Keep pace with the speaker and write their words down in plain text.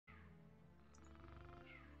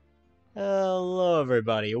Hello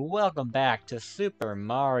everybody, welcome back to Super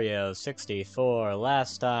Mario 64.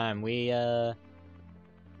 Last time we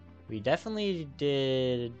definitely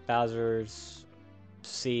did Bowser's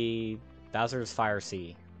Fire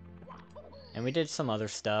Sea. And we did some other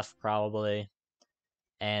stuff, probably.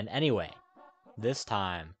 And anyway, this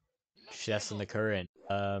time, Chess in the Current.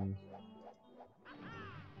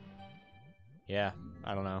 Yeah,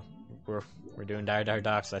 I don't know. We're doing Dire Dire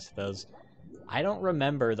Docks, I suppose. I don't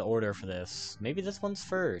remember the order for this. Maybe this one's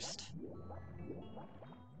first.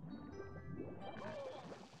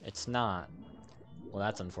 It's not. Well,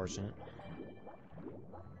 that's unfortunate.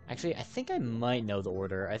 Actually, I think I might know the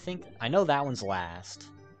order. I know that one's last.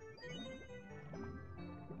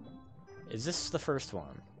 Is this the first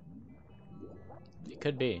one? It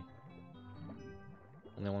could be.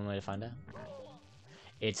 Only one way to find out.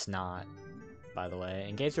 It's not, by the way.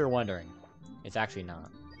 In case you were wondering, it's actually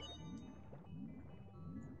not.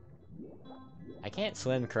 I can't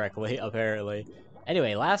swim correctly, apparently.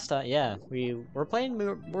 Anyway, last time, yeah, we're playing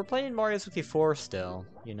Mario 64 still.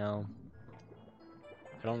 You know,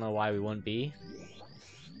 I don't know why we wouldn't be.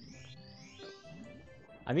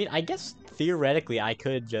 I mean, I guess theoretically I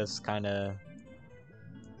could just kind of.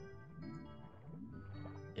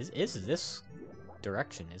 Is this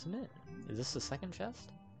direction, isn't it? Is this the second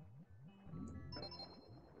chest?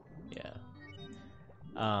 Yeah.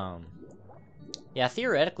 Um. Yeah,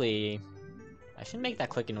 theoretically, I should make that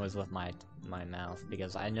clicking noise with my mouth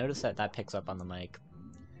because I noticed that picks up on the mic.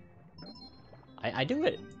 I do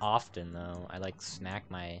it often though. I like smack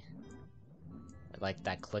my like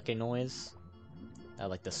that clicking noise that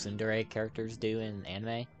like the tsundere characters do in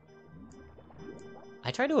anime. I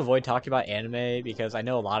try to avoid talking about anime because I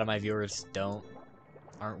know a lot of my viewers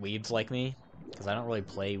aren't weebs like me because I don't really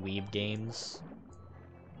play weeb games.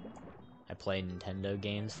 I play Nintendo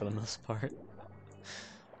games for the most part.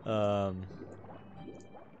 Um,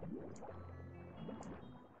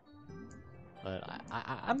 but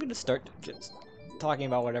I'm gonna start just talking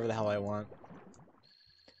about whatever the hell I want.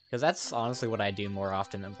 Because that's honestly what I do more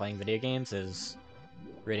often than playing video games, is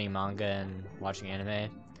reading manga and watching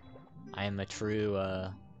anime. I am a true,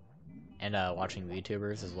 and watching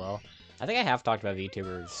VTubers as well. I think I have talked about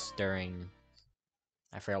VTubers during,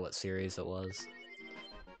 I forgot what series it was.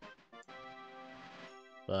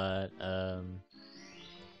 But,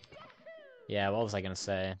 yeah, what was I gonna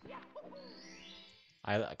say?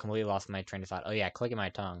 I completely lost my train of thought. Oh yeah, clicking my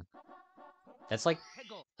tongue. That's like,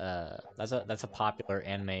 that's a popular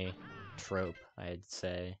anime trope, I'd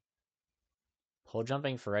say. Pole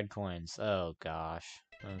jumping for red coins. Oh gosh.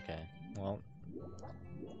 Okay. Well,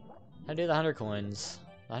 I do the 100 coins.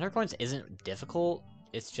 The 100 coins isn't difficult,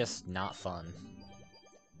 it's just not fun.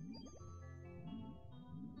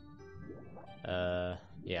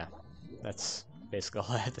 Yeah. That's basically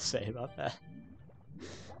all I have to say about that.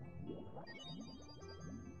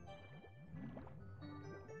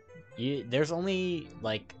 There's only,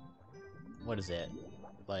 like, what is it?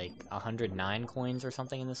 Like, 109 coins or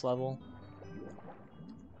something in this level?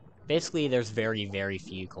 Basically, there's very, very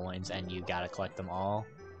few coins, and you gotta collect them all.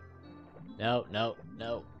 No, no,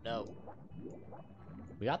 no, no.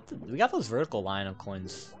 We got those vertical line of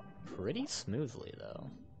coins pretty smoothly, though.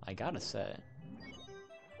 I gotta say.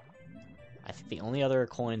 I think the only other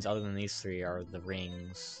coins other than these three are the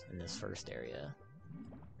rings in this first area.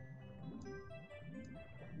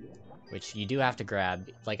 Which you do have to grab.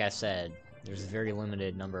 Like I said, there's a very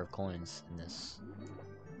limited number of coins in this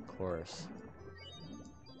course.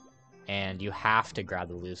 And you have to grab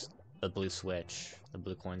the blue switch, the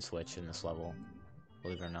blue coin switch in this level,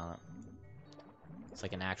 believe it or not. It's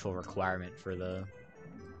like an actual requirement for the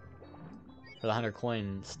 100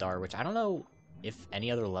 coin star, which I don't know if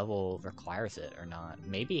any other level requires it or not.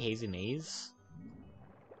 Maybe Hazy Maze?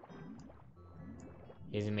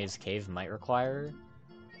 Hazy Maze Cave might require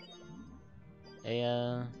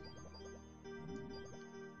a,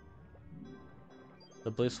 the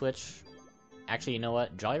blue switch. Actually, you know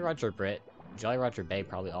what? Jolly Roger Bay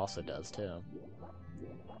probably also does, too.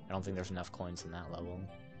 I don't think there's enough coins in that level.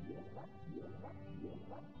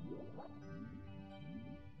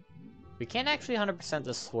 We can't actually 100%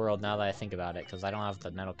 this world now that I think about it, because I don't have the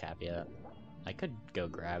metal cap yet. I could go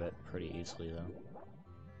grab it pretty easily, though.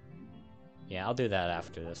 Yeah, I'll do that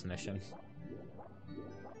after this mission.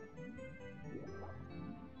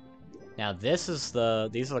 Now, these are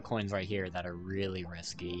the coins right here that are really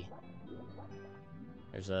risky.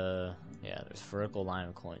 There's there's vertical line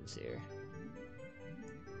of coins here.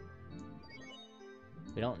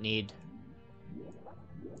 We don't need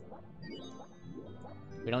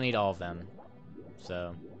all of them,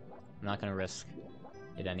 so I'm not gonna risk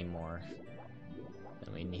it anymore.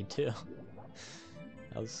 than we need to.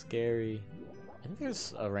 That was scary. I think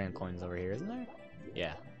there's a random coins over here, isn't there?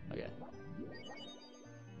 Yeah, okay.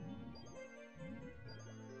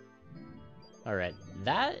 Alright,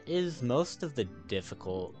 that is most of the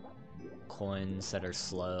difficult coins that are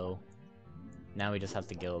slow. Now we just have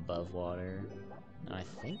to go above water. And I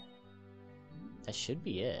think that should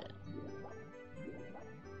be it.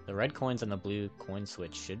 The red coins and the blue coin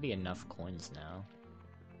switch should be enough coins now.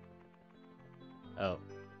 Oh.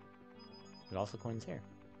 There's also coins here.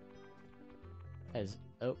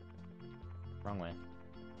 Oh. Wrong way.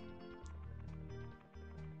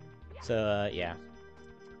 So, yeah.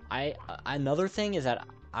 Another thing is that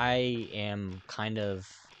I am kind of...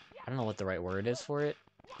 I don't know what the right word is for it,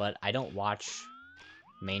 but I don't watch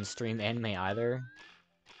mainstream anime either.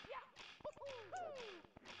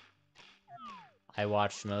 I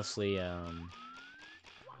watch mostly, I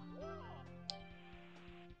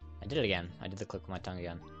did it again. I did the click with my tongue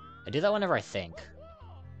again. I do that whenever I think.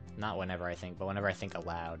 Not whenever I think, but whenever I think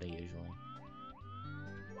aloud, usually.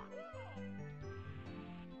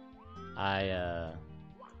 I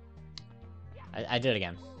did it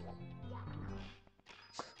again.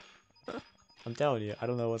 I'm telling you, I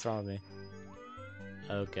don't know what's wrong with me.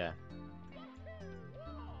 Okay.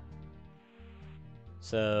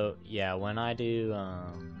 So, yeah, when I do,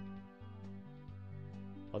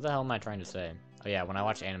 what the hell am I trying to say? Oh yeah, when I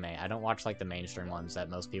watch anime, I don't watch, like, the mainstream ones that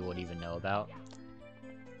most people would even know about.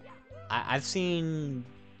 I've seen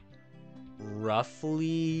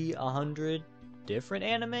roughly 100 different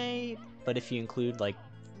anime, but if you include, like,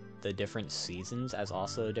 the different seasons as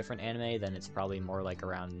also a different anime, then it's probably more like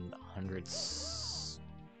around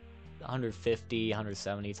 150,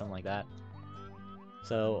 170, something like that.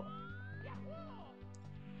 So,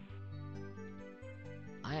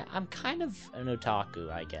 I'm kind of an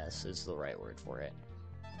otaku, I guess, is the right word for it.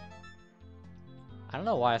 I don't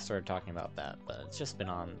know why I started talking about that, but it's just been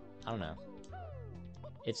on, I don't know.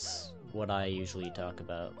 It's what I usually talk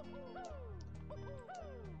about.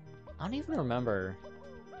 I don't even remember.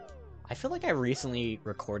 I feel like I recently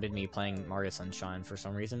recorded me playing Mario Sunshine for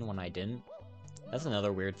some reason when I didn't. That's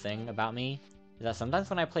another weird thing about me, is that sometimes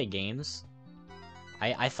when I play games,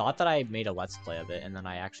 I thought that I made a Let's Play of it, and then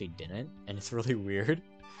I actually didn't, and it's really weird.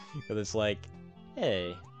 Because it's like,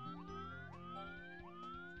 hey,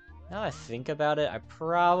 now I think about it, I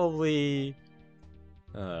probably...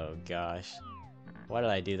 Oh gosh. Why did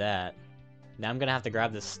I do that? Now I'm gonna have to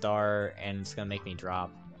grab this star, and it's gonna make me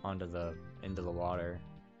drop into the water.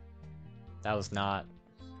 That was not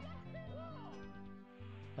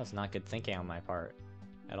good thinking on my part.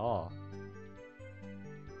 At all.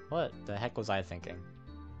 What the heck was I thinking?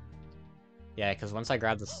 Yeah, because once I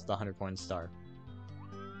grab the 100 coin star,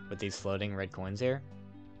 with these floating red coins here,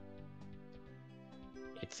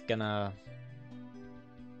 it's gonna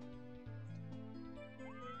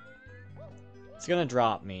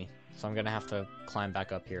drop me, so I'm gonna have to climb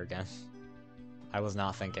back up here again. I was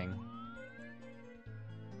not thinking.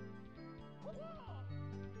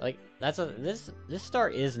 Like, this star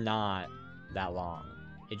is not that long.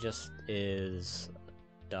 It just is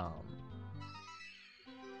dumb.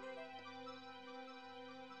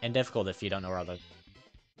 And difficult if you don't know where all the...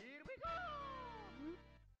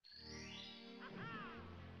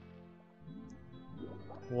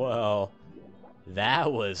 Whoa.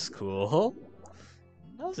 That was cool.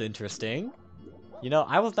 That was interesting. You know,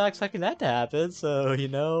 I was not expecting that to happen, so, you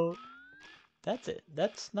know... That's it.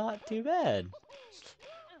 That's not too bad.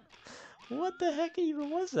 What the heck even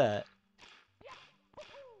was that?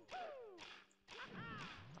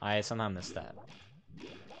 I somehow missed that.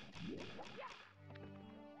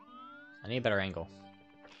 I need a better angle.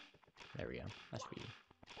 There we go. That should be...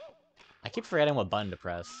 I keep forgetting what button to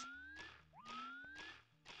press.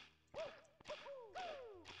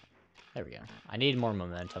 There we go. I need more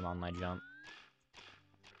momentum on my jump.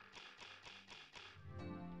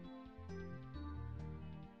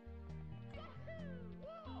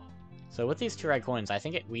 So with these 2 red coins, I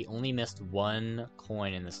think we only missed 1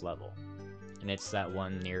 coin in this level. And it's that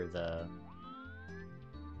one near the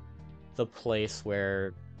place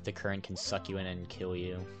where the current can suck you in and kill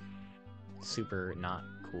you. Super not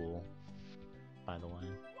cool, by the way.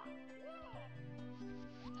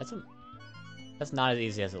 That's not as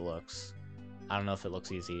easy as it looks. I don't know if it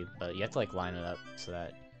looks easy, but you have to like line it up so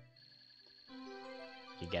that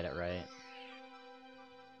you get it right.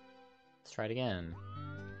 Let's try it again.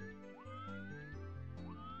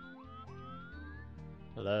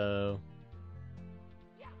 Hello.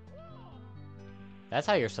 That's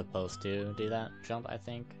how you're supposed to do that jump, I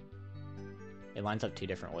think. It lines up 2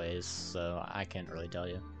 different ways, so I can't really tell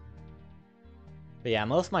you. But yeah,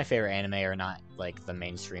 most of my favorite anime are not, like, the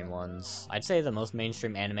mainstream ones. I'd say the most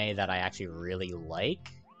mainstream anime that I actually really like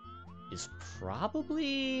is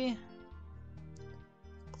probably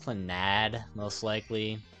Clannad, most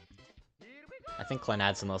likely. I think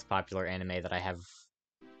Clannad's the most popular anime that I have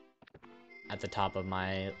at the top of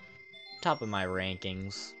my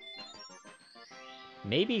rankings.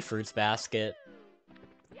 Maybe Fruits Basket.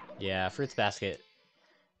 Yeah, Fruits Basket.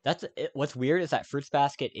 That's it. What's weird is that Fruits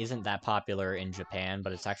Basket isn't that popular in Japan,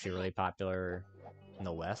 but it's actually really popular in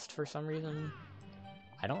the West for some reason.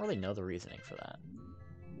 I don't really know the reasoning for that.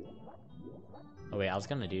 Oh wait, I was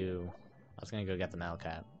gonna go get the Metal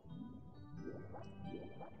Cap.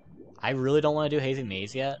 I really don't want to do Hazy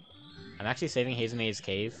Maze yet. I'm actually saving Hazy Maze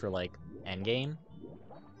Cave for, like, endgame.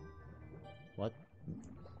 What?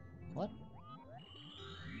 What?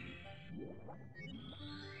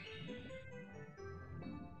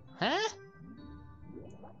 Huh?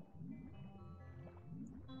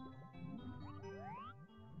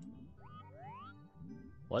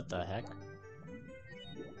 What the heck?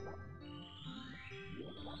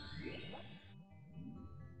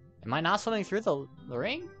 Am I not swimming through the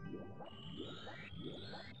ring?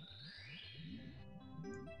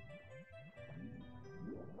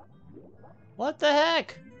 What the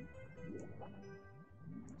heck?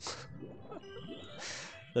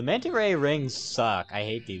 The Manta Ray rings suck. I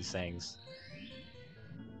hate these things.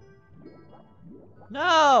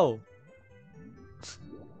 No!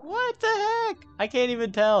 What the heck? I can't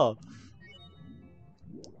even tell.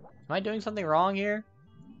 Am I doing something wrong here?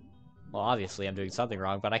 Well, obviously I'm doing something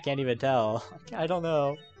wrong, but I can't even tell. I don't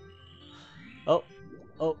know. Oh.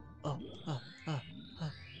 Oh. Oh.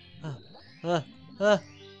 Uh, uh.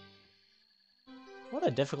 What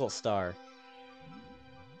a difficult star.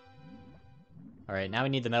 Alright, now we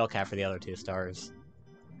need the metal cap for the other 2 stars.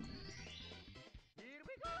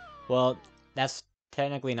 Well, that's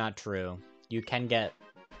technically not true. You can get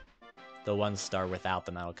the 1 star without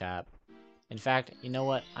the metal cap. In fact, you know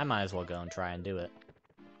what? I might as well go and try and do it.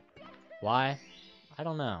 Why? I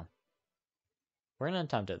don't know. We're gonna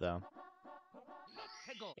attempt it, though.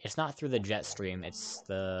 It's not through the jet stream, it's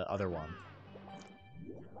the other one.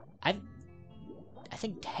 I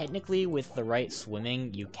think technically with the right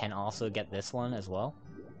swimming, you can also get this one as well.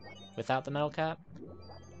 Without the metal cap.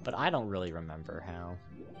 But I don't really remember how.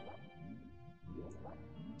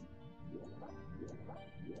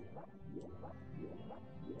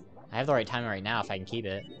 I have the right timing right now if I can keep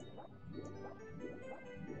it.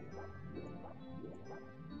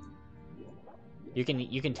 You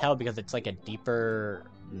can tell because it's like a deeper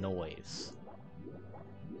noise.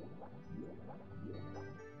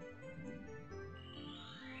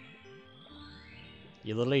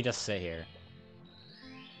 You literally just sit here.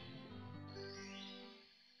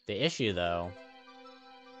 The issue, though,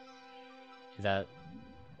 is that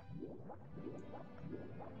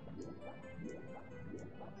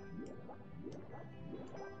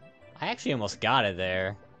I actually almost got it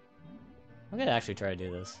there. I'm gonna actually try to do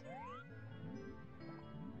this.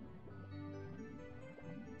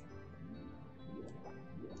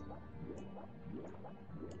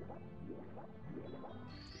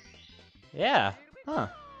 Yeah. Huh.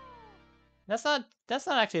 That's not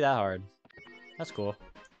actually that hard. That's cool.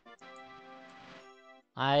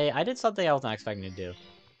 I did something I was not expecting to do.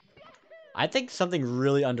 I think something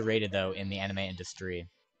really underrated, though, in the anime industry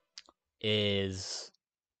is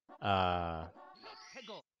the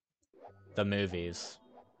movies.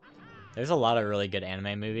 There's a lot of really good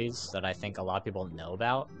anime movies that I think a lot of people know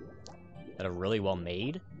about that are really well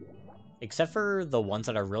made, except for the ones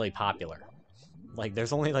that are really popular. Like,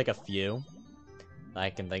 there's only like a few that I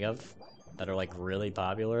can think of that are like really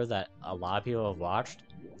popular that a lot of people have watched.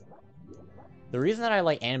 The reason that I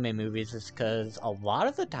like anime movies is because a lot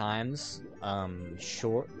of the times,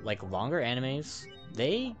 longer animes,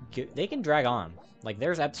 they can drag on. Like,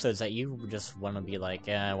 there's episodes that you just want to be like,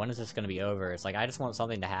 when is this going to be over? It's like, I just want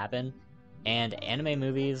something to happen. And anime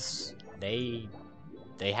movies, they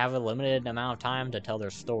have a limited amount of time to tell their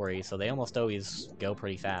story, so they almost always go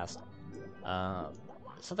pretty fast.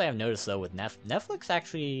 Something I've noticed, though, with Netflix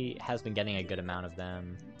actually has been getting a good amount of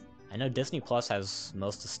them. I know Disney Plus has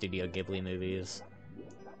most of Studio Ghibli movies.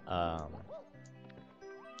 The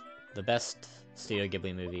best Studio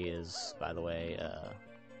Ghibli movie is, by the way,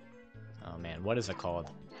 oh man, what is it called?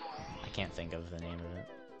 I can't think of the name of it.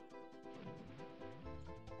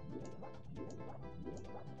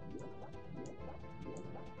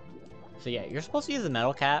 So yeah, you're supposed to use the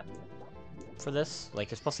metal cap for this.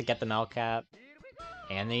 Like, you're supposed to get the metal cap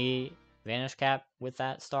and the vanish cap with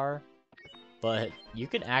that star. But you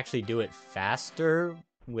can actually do it faster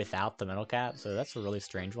without the metal cap, so that's a really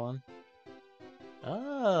strange one.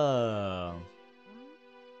 Oh.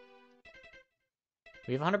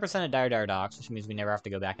 We have 100% of Dire Dire Docks, which means we never have to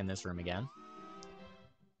go back in this room again.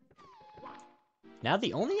 Now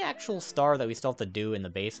the only actual star that we still have to do in the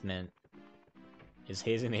basement is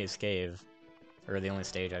Hazy Maze Cave. Or the only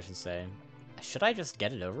stage, I should say. Should I just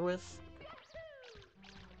get it over with?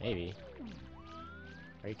 Maybe.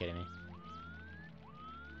 Are you kidding me?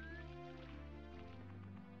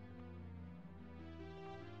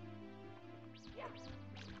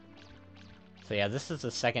 So yeah, this is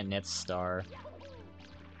the second Nitz star.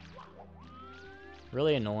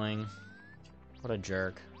 Really annoying. What a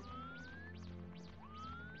jerk.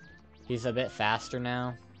 He's a bit faster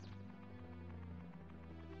now.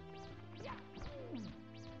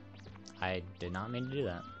 I did not mean to do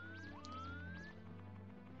that.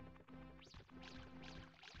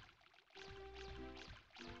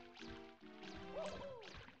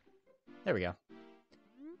 There we go.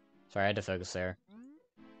 Sorry, I had to focus there.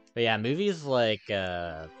 But yeah, movies like, what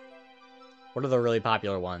are the really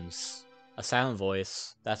popular ones? A Silent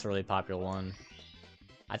Voice, that's a really popular one.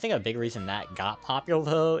 I think a big reason that got popular,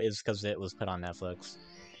 though, is because it was put on Netflix.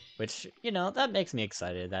 Which, you know, that makes me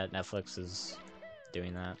excited that Netflix is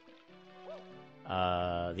doing that.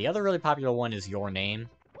 The other really popular one is Your Name.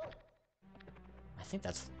 I think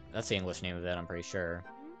that's the English name of it, I'm pretty sure.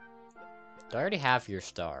 Do I already have your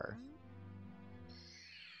star?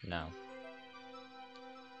 No.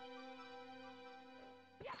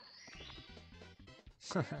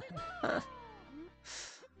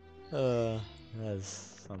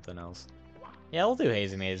 That's something else. Yeah, we'll do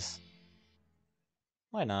Hazy Maze.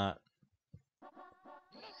 Why not?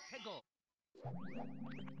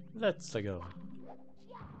 Let's go.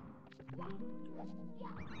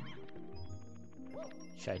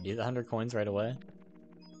 Should I do the 100 coins right away?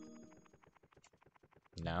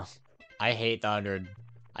 No. I hate the 100.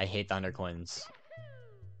 I hate the 100 coins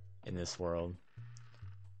in this world.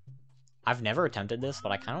 I've never attempted this,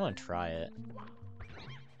 but I kind of want to try it.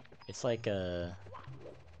 It's like a...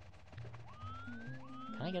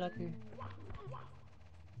 Can I get up here?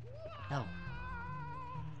 No.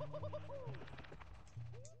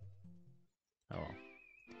 Oh well.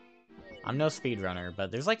 I'm no speedrunner,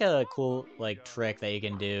 but there's like a cool like trick that you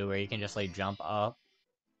can do where you can just like jump up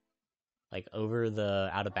like over the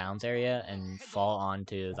out of bounds area and fall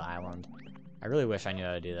onto the island. I really wish I knew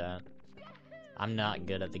how to do that. I'm not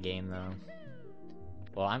good at the game though.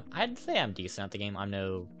 Well, I'd say I'm decent at the game. I'm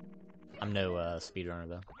no speedrunner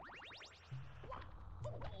though.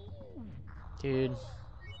 Dude.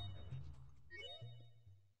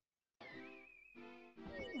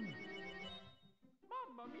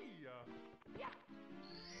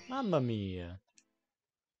 Mamma mia.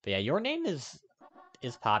 But yeah, Your Name is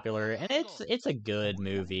popular, and it's a good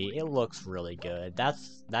movie. It looks really good.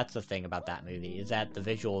 That's the thing about that movie, is that the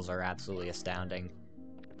visuals are absolutely astounding.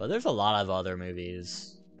 But there's a lot of other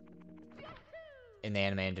movies in the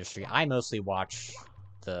anime industry. I mostly watch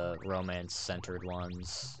the romance-centered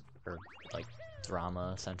ones, or like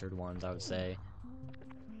drama-centered ones, I would say.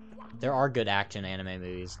 There are good action anime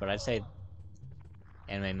movies, but I'd say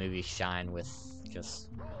anime movies shine with just...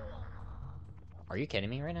 Are you kidding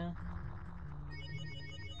me right now?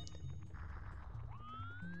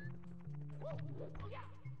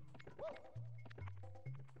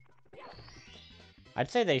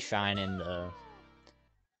 I'd say they shine in the...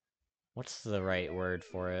 What's the right word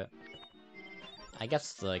for it? I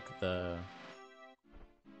guess, like, the...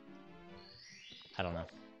 I don't know.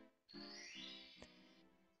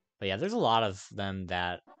 But yeah, there's a lot of them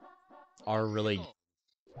that are really...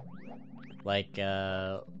 Like,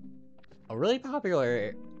 a really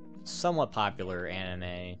popular... Somewhat popular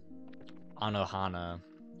anime, Anohana.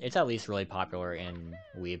 It's at least really popular in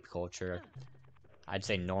weeb culture. I'd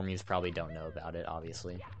say normies probably don't know about it,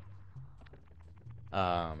 obviously.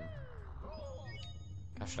 Gosh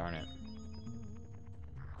darn it.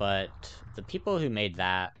 But the people who made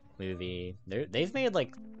that movie, they've made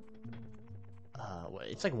like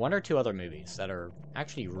it's like 1 or 2 other movies that are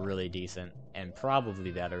actually really decent and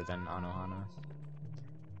probably better than Anohana.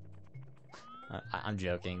 I'm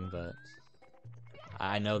joking, but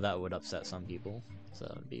I know that would upset some people, so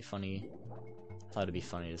it'd be funny. I thought it'd be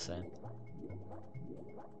funny to say.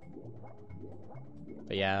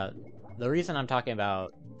 But yeah, the reason I'm talking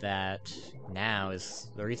about that now is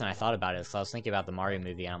the reason I thought about it is because I was thinking about the Mario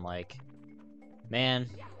movie and I'm like, man,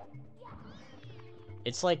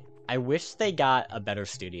 it's like, I wish they got a better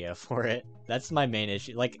studio for it. That's my main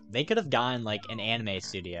issue. Like, they could have gotten, like, an anime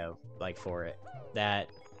studio, like, for it, that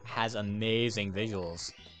has amazing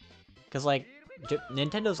visuals. Because, like,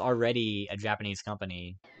 Nintendo's already a Japanese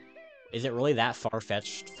company. Is it really that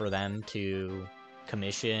far-fetched for them to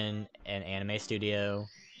commission an anime studio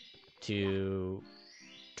to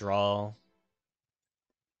draw,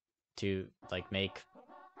 to like make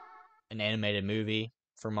an animated movie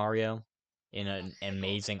for Mario in an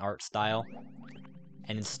amazing art style,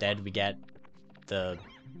 and instead we get the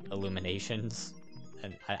Illuminations,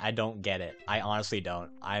 and I don't get it. I honestly don't.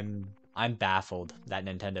 I'm baffled that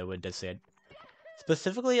Nintendo would decide.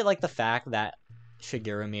 Specifically, like the fact that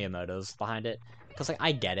Shigeru Miyamoto's behind it, because like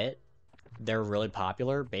I get it, they're really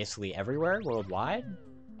popular basically everywhere worldwide,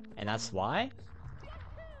 and that's why.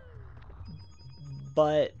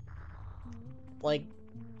 But like,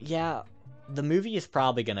 yeah, the movie is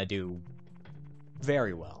probably gonna do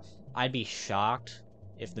very well. I'd be shocked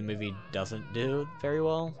if the movie doesn't do very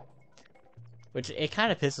well, which it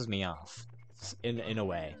kind of pisses me off in a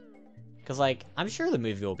way, because like I'm sure the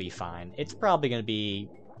movie will be fine. It's probably gonna be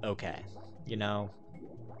okay, you know.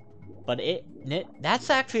 But that's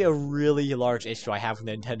actually a really large issue I have with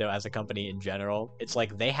Nintendo as a company in general. It's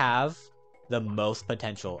like they have the most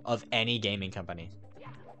potential of any gaming company,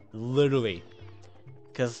 literally,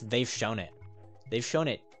 because they've shown it. They've shown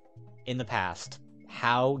it in the past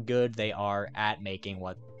how good they are at making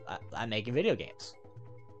video games.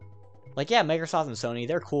 Like, yeah, Microsoft and Sony,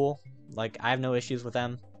 they're cool. Like, I have no issues with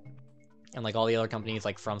them. And like all the other companies,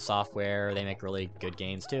 like From Software, they make really good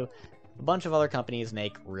games too. A bunch of other companies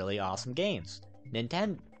make really awesome games.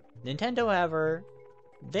 Nintendo, however,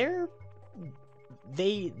 they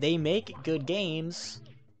make good games.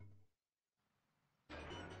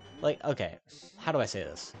 Like, okay, how do I say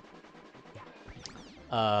this?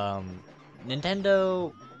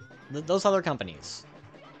 Nintendo, those other companies,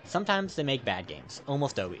 sometimes they make bad games,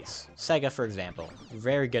 almost always. Sega, for example,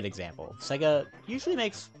 very good example. Sega usually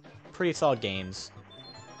makes pretty solid games,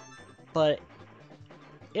 but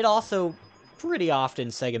it also, pretty often,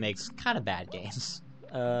 Sega makes kind of bad games.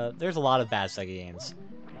 There's a lot of bad Sega games.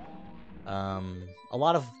 A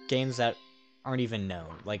lot of games that aren't even known,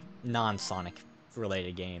 like non-Sonic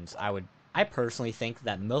related games. I personally think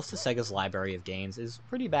that most of Sega's library of games is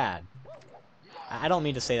pretty bad. I don't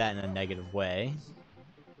mean to say that in a negative way.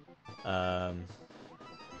 Because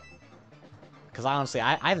honestly,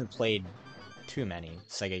 I haven't played too many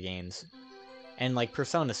Sega games. And, like,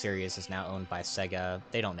 Persona series is now owned by Sega.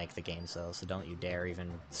 They don't make the games, though, so don't you dare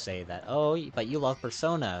even say that, oh, but you love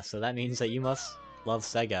Persona, so that means that you must love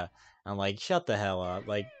Sega. I'm like, shut the hell up.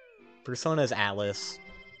 Like, Persona's Atlas.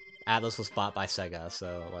 Atlas was bought by Sega,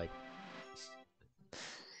 so, like,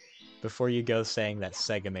 before you go saying that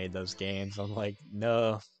Sega made those games, I'm like,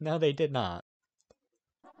 no, they did not.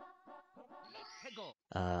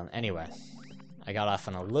 Anyway, I got off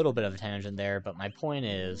on a little bit of a tangent there, but my point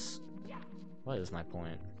is... What is my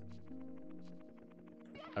point?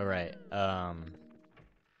 Alright,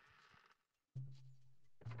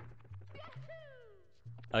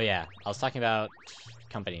 Oh yeah, I was talking about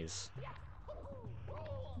companies.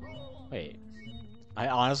 Wait. I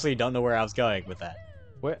honestly don't know where I was going with that.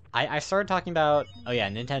 I started talking about... Oh yeah,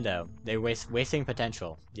 Nintendo. They're wasting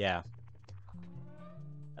potential. Yeah.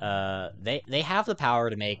 They have the power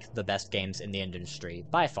to make the best games in the industry.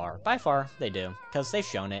 By far. By far, they do. Because they've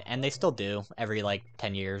shown it, and they still do every, like,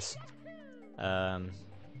 10 years. Oh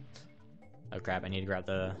crap, I need to grab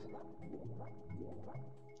the...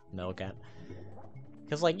 milk cap.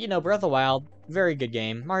 Because, like, you know, Breath of the Wild, very good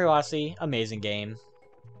game. Mario Odyssey, amazing game.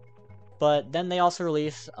 But then they also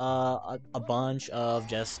release a bunch of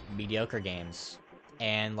just mediocre games.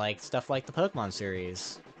 And, like, stuff like the Pokemon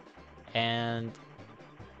series. And,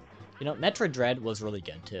 you know, Metroid Dread was really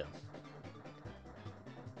good, too.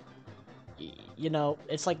 You know,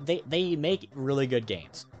 it's like they make really good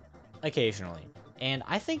games. Occasionally. And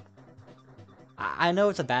I think... I know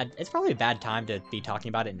it's probably a bad time to be talking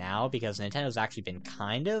about it now, because Nintendo's actually been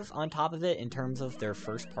kind of on top of it in terms of their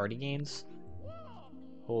first-party games.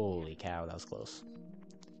 Holy cow, that was close.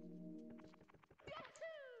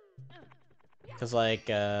 Because, like,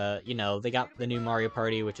 you know, they got the new Mario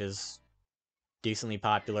Party, which is decently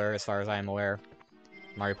popular as far as I'm aware.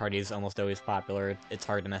 Mario Party is almost always popular. It's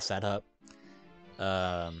hard to mess that up.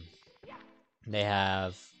 They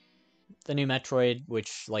have the new Metroid,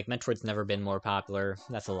 which, like, Metroid's never been more popular.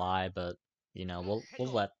 That's a lie, but, you know,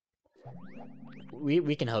 we'll let...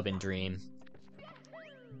 We can hope and dream.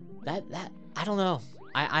 I don't know.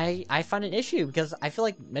 I find an issue, because I feel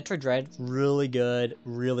like Metroid Dread, really good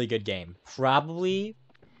game. Probably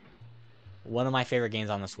one of my favorite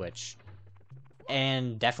games on the Switch.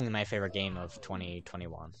 And definitely my favorite game of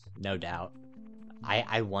 2021. No doubt.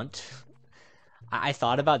 I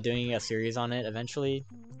thought about doing a series on it eventually,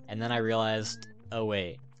 and then I realized, oh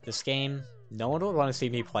wait, this game, no one will want to see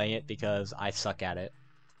me playing it because I suck at it.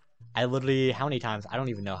 I literally, how many times, I don't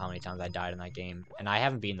even know how many times I died in that game, and I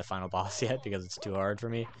haven't beaten the final boss yet because it's too hard for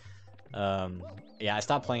me. Yeah, I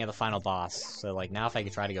stopped playing at the final boss, so like now if I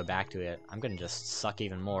could try to go back to it, I'm gonna just suck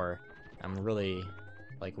even more. I'm really,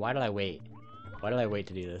 like, why did I wait? Why did I wait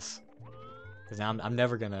to do this? Because now I'm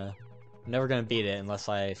never gonna beat it unless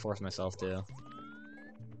I force myself to.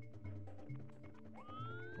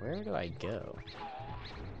 Where do I go?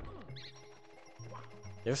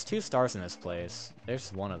 There's 2 stars in this place.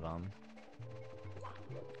 There's one of them.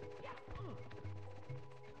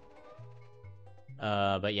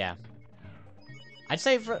 But yeah. I'd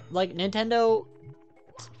say for, like, Nintendo,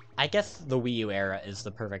 I guess the Wii U era is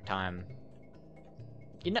the perfect time.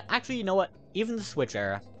 You know, actually, you know what? Even the Switch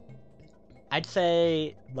era. I'd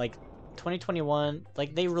say, like, 2021,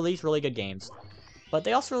 like, they release really good games. But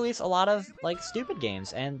they also release a lot of, like, stupid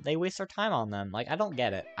games, and they waste their time on them. Like, I don't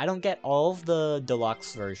get it. I don't get all of the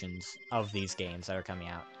deluxe versions of these games that are coming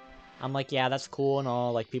out. I'm like, yeah, that's cool and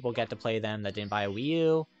all, like, people get to play them that didn't buy a Wii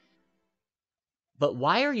U. But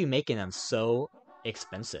why are you making them so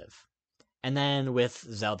expensive? And then with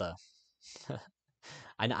Zelda.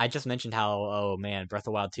 I just mentioned how, oh man, Breath of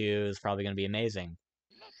the Wild 2 is probably going to be amazing.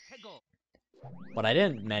 What I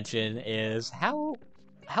didn't mention is how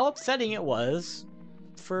upsetting it was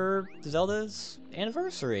for Zelda's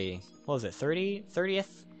anniversary. What was it,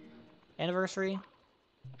 30th anniversary?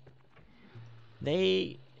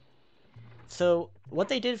 So what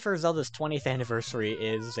they did for Zelda's 20th anniversary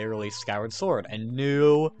is they released Skyward Sword, a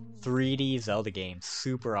new 3D Zelda game.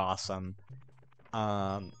 Super awesome.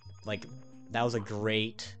 Like, that was a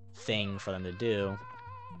great thing for them to do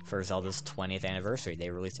for Zelda's 20th anniversary. They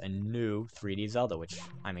released a new 3D Zelda, which,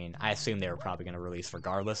 I mean, I assume they were probably going to release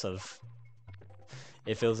regardless of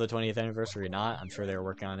if it was the 20th anniversary or not. I'm sure they were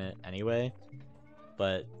working on it anyway.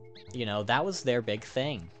 But, you know, that was their big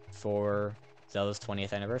thing for Zelda's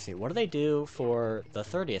 20th anniversary. What do they do for the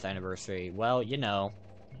 30th anniversary? Well, you know,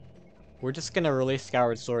 we're just going to release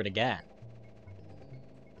Skyward Sword again.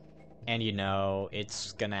 And, you know,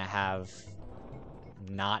 it's going to have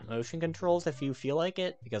not motion controls if you feel like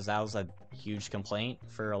it, because that was a huge complaint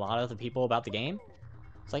for a lot of the people about the game.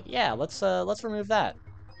 It's like, yeah, let's remove that.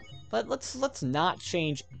 But let's not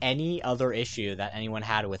change any other issue that anyone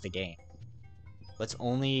had with the game. Let's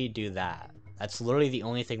only do that. That's literally the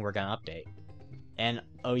only thing we're gonna update. And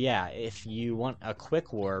oh yeah, if you want a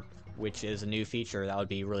quick warp, which is a new feature that would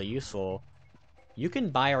be really useful, you can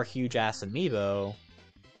buy our huge ass amiibo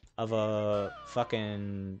of a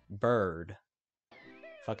fucking bird.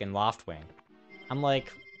 Fucking Loftwing. I'm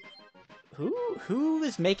like, who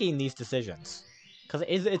is making these decisions? Because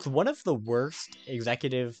it's one of the worst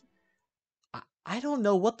executive... I don't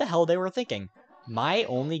know what the hell they were thinking. My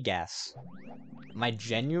only guess, my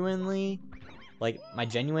genuine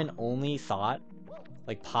only thought,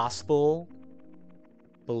 like, possible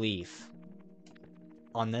belief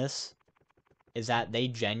on this is that they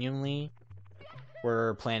genuinely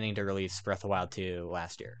were planning to release Breath of the Wild 2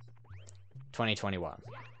 last year. 2021.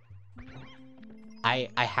 I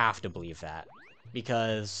have to believe that.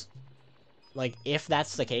 Because, like, if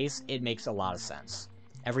that's the case, it makes a lot of sense.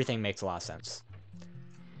 Everything makes a lot of sense.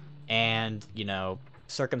 And, you know,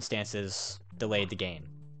 circumstances delayed the game.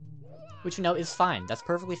 Which, you know, is fine. That's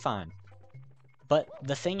perfectly fine. But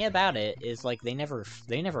the thing about it is, like, they never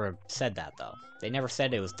said that, though. They never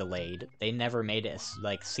said it was delayed. They never made it,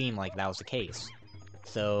 like, seem like that was the case.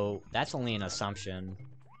 So, that's only an assumption.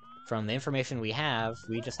 From the information we have,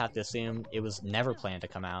 we just have to assume it was never planned to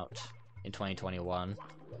come out in 2021.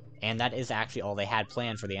 And that is actually all they had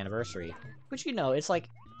planned for the anniversary. Which, you know, it's like...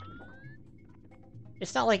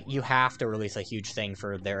 It's not like you have to release a huge thing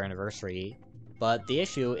for their anniversary. But the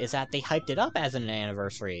issue is that they hyped it up as an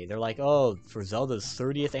anniversary. They're like, oh, for Zelda's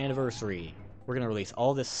 30th anniversary, we're gonna release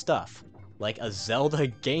all this stuff. Like a Zelda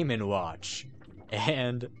Game & Watch.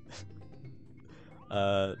 And...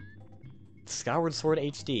 Skyward Sword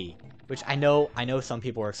HD. Which I know some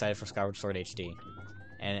people are excited for Skyward Sword HD.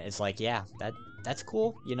 And it's like, yeah, that's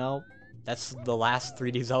cool, you know? That's the last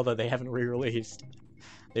 3D Zelda they haven't re-released.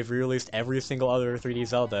 They've re-released every single other 3D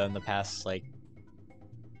Zelda in the past, like...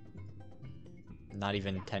 not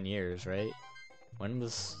even 10 years, right? When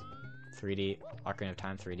was 3D... Ocarina of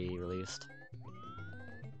Time 3D released?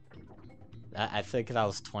 I think that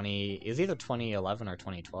was 20... It was either 2011 or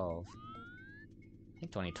 2012. I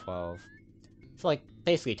think 2012. So, like,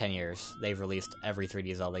 basically 10 years, they've released every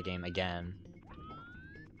 3D Zelda game again.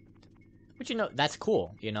 Which, you know, that's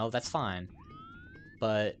cool, you know, that's fine.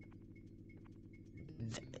 But...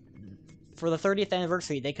 for the 30th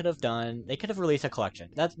anniversary, they could have released a collection.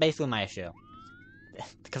 That's basically my issue.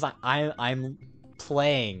 Because I'm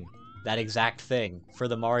playing that exact thing for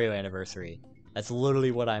the Mario anniversary. That's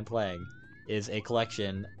literally what I'm playing, is a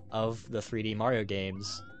collection of the 3D Mario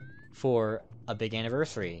games for a big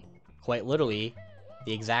anniversary. Quite literally,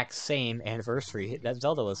 the exact same anniversary that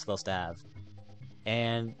Zelda was supposed to have.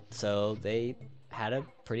 And so they had a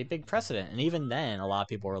pretty big precedent. And even then, a lot of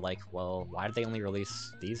people were like, well, why did they only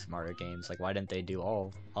release these Mario games? Like, why didn't they do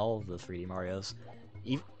all of the 3D Marios?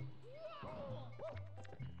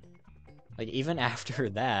 Even after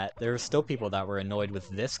that, there were still people that were annoyed with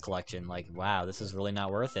this collection. Like, wow, this is really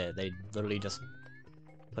not worth it. They literally just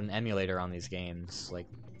put an emulator on these games. Like,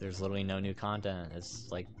 there's literally no new content.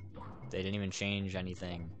 It's like, they didn't even change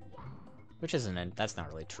anything. Which that's not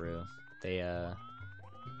really true. They,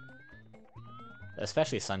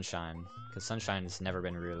 especially Sunshine, because Sunshine has never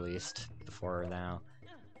been re-released before now.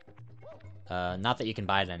 Not that you can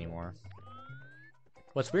buy it anymore.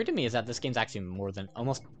 What's weird to me is that this game's actually more than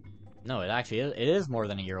almost. No, it actually is. It is more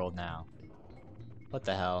than a year old now. What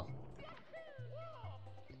the hell?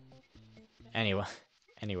 Anyway,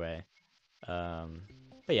 anyway, but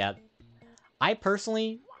yeah, I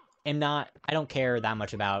personally am not. I don't care that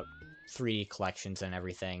much about 3D collections and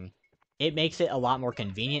everything. It makes it a lot more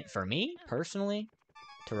convenient for me personally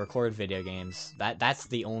to record video games. That's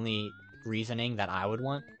the only reasoning that I would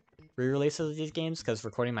want re-releases of these games, because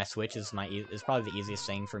recording my Switch is probably the easiest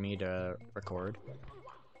thing for me to record.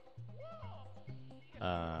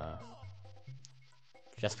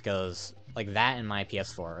 Just because like that and my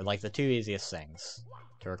PS4 are like the two easiest things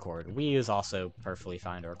to record. Wii U is also perfectly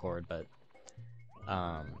fine to record, but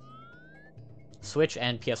Switch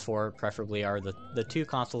and PS4 preferably are the two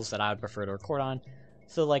consoles that I would prefer to record on.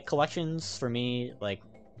 So like collections for me, like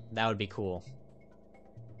that would be cool.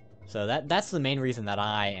 So that's the main reason that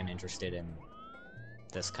I am interested in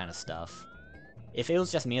this kind of stuff. If it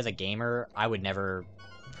was just me as a gamer, I would never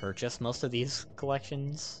purchase most of these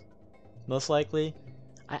collections, most likely.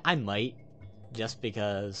 I might, just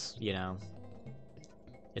because, you know,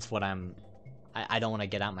 it's what I don't want to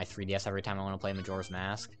get out my 3DS every time I want to play Majora's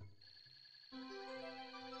Mask.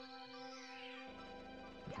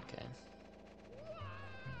 Okay.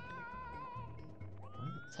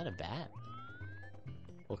 Is that a bat?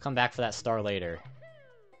 We'll come back for that star later.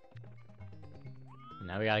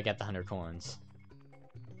 Now we gotta get the 100 coins.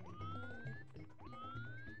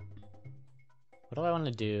 What do I want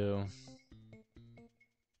to do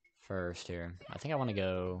first here? I think I want to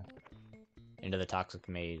go into the Toxic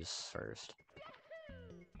Maze first.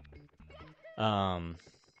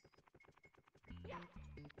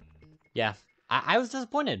 Yeah, I was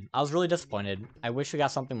disappointed. I was really disappointed. I wish we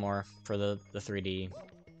got something more for the 3D,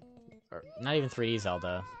 or not even 3D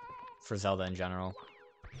Zelda, for Zelda in general.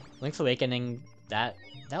 Link's Awakening, that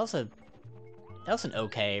was an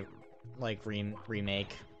okay, like,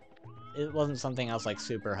 remake. It wasn't something I was like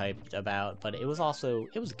super hyped about, but it was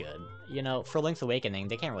good. You know, for Link's Awakening,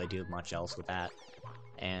 they can't really do much else with that.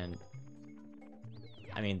 And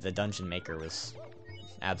I mean, the Dungeon Maker was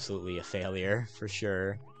absolutely a failure for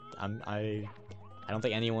sure. I don't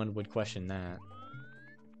think anyone would question that.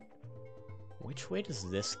 Which way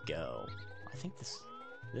does this go? I think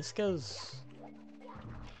this goes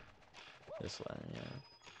this way, yeah.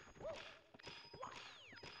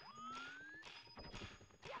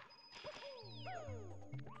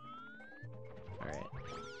 Alright.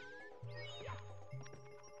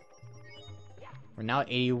 We're now at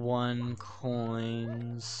 81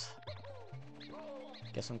 coins.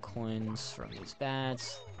 Get some coins from these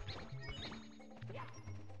bats.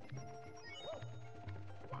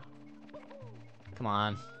 Come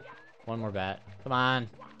on. One more bat. Come on.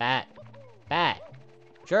 Bat. Bat.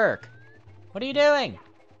 Jerk. What are you doing?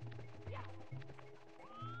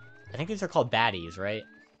 I think these are called baddies, right?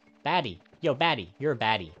 Baddie. Yo, baddie. You're a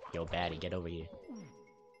baddie. Yo, baddie. Get over here.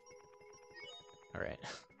 Alright.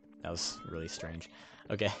 That was really strange.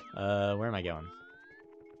 Okay. Where am I going?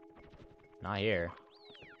 Not here.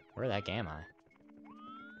 Where the heck am I?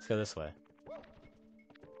 Let's go this way.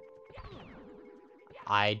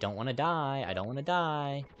 I don't want to die. I don't want to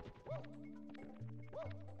die.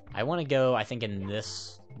 I want to go, I think, in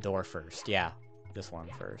this door first. Yeah, this one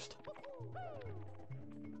first.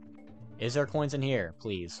 Is there coins in here?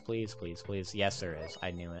 Please, please, please, please. Yes, there is.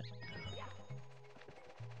 I knew it.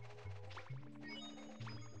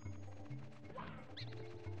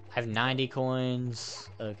 I have 90 coins.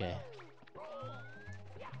 Okay.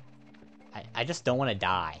 I just don't want to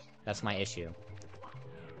die. That's my issue.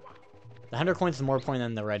 The 100 coins is more important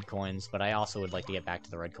than the red coins, but I also would like to get back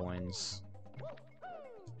to the red coins.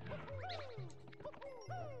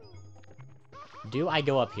 Do I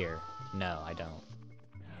go up here? No, I don't.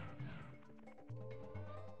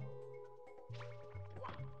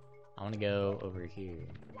 I want to go over here.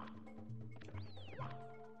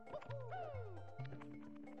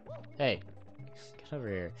 Hey, get over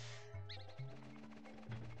here.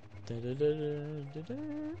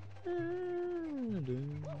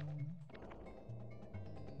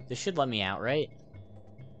 This should let me out, right?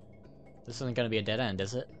 This isn't gonna be a dead end,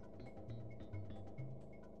 is it?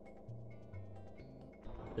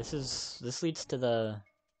 This leads to the...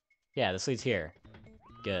 Yeah, this leads here.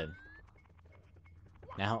 Good.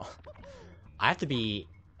 Now, I have to be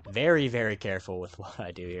very, very careful with what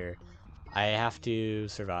I do here. I have to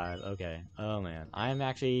survive. Okay. Oh man. I'm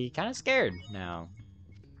actually kind of scared now.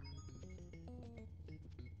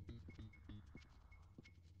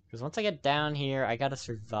 Because once I get down here, I gotta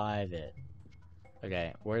survive it.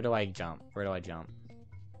 Okay, where do I jump? Where do I jump?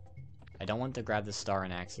 I don't want to grab the star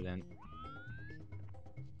in accident.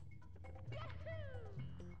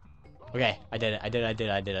 Okay, I did it, I did it, I did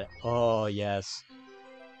it, I did it. Oh, yes.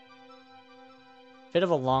 Bit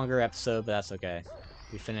of a longer episode, but that's okay.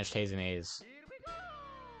 We finished Hazy Maze.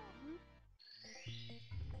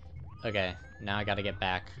 Okay, now I gotta get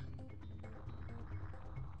back.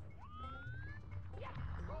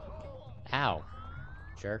 Ow.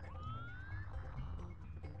 Jerk.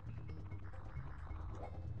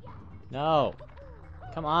 No!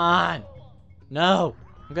 Come on! No!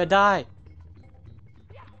 I'm gonna die!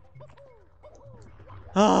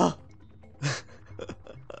 Oh!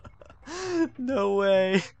 No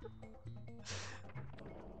way!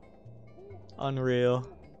 Unreal.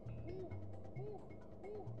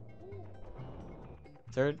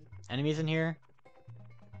 Is there enemies in here?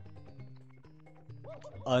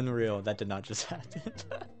 Unreal. That did not just happen.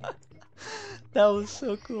 That was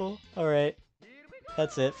so cool. Alright.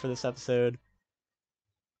 That's it for this episode.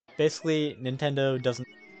 Basically, Nintendo doesn't...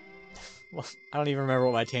 Well, I don't even remember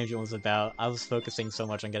what my tangent was about. I was focusing so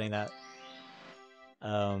much on getting that.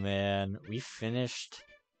 Oh man, we finished...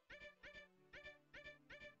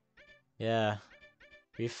 Yeah.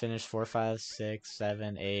 We finished 4, 5, 6,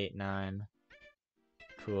 7, 8, 9.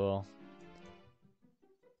 Cool.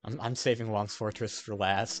 I'm saving Wong's Fortress for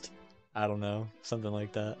last. I don't know. Something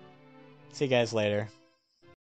like that. See you guys later.